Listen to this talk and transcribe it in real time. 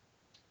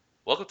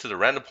welcome to the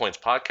Random Points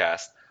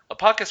Podcast, a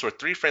podcast where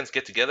three friends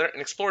get together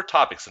and explore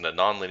topics in a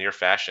non-linear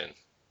fashion.